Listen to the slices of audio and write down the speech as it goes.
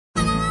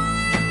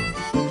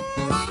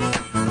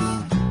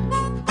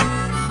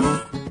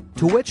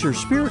to whet your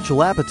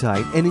spiritual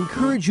appetite and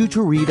encourage you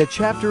to read a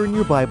chapter in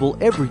your Bible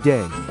every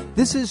day.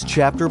 This is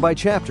Chapter by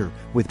Chapter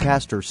with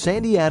Pastor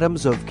Sandy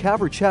Adams of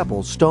Calvary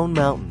Chapel, Stone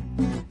Mountain.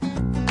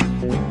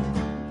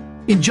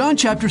 In John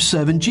chapter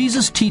 7,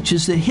 Jesus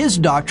teaches that His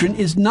doctrine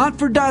is not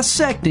for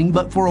dissecting,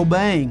 but for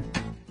obeying.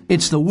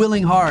 It's the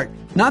willing heart,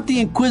 not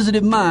the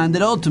inquisitive mind,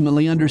 that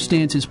ultimately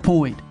understands His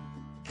point.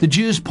 The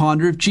Jews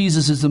ponder if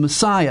Jesus is the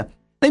Messiah.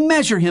 They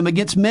measure Him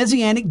against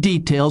messianic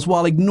details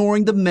while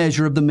ignoring the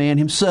measure of the man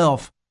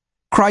Himself.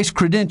 Christ's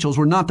credentials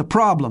were not the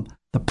problem.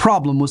 The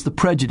problem was the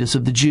prejudice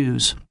of the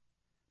Jews.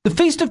 The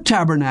Feast of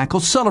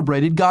Tabernacles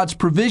celebrated God's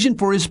provision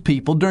for His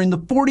people during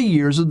the 40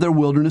 years of their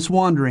wilderness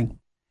wandering.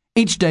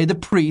 Each day the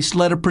priest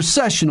led a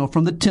processional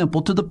from the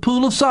temple to the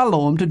pool of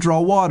Siloam to draw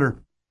water.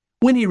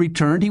 When he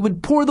returned, he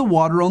would pour the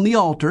water on the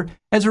altar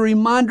as a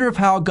reminder of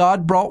how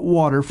God brought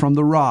water from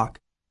the rock.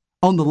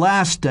 On the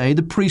last day,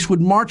 the priest would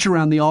march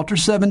around the altar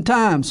 7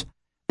 times.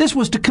 This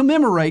was to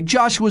commemorate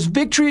Joshua's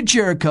victory at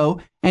Jericho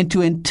and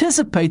to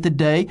anticipate the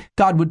day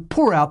God would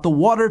pour out the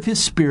water of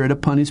His Spirit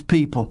upon His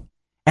people.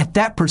 At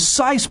that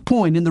precise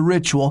point in the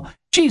ritual,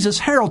 Jesus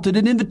heralded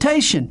an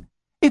invitation.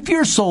 If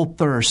your soul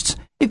thirsts,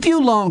 if you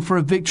long for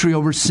a victory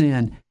over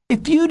sin,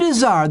 if you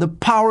desire the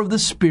power of the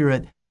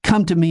Spirit,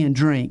 come to me and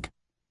drink.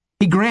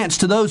 He grants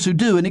to those who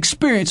do an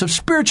experience of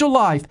spiritual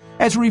life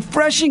as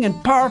refreshing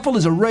and powerful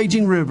as a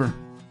raging river.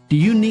 Do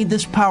you need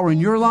this power in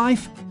your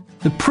life?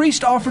 The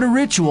priest offered a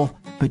ritual,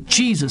 but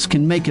Jesus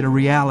can make it a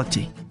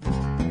reality.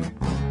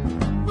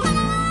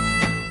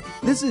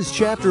 This is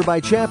Chapter by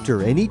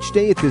Chapter, and each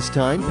day at this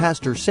time,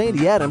 Pastor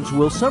Sandy Adams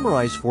will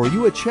summarize for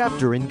you a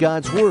chapter in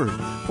God's Word.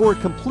 For a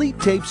complete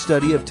tape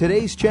study of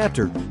today's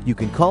chapter, you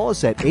can call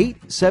us at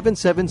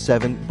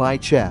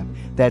 8777-BY-CHAP.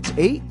 That's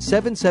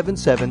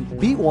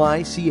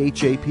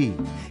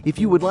 8777-BY-CHAP. If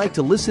you would like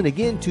to listen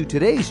again to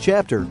today's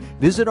chapter,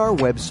 visit our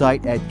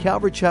website at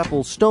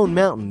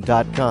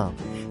calvarychapelstonemountain.com.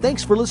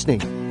 Thanks for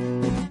listening.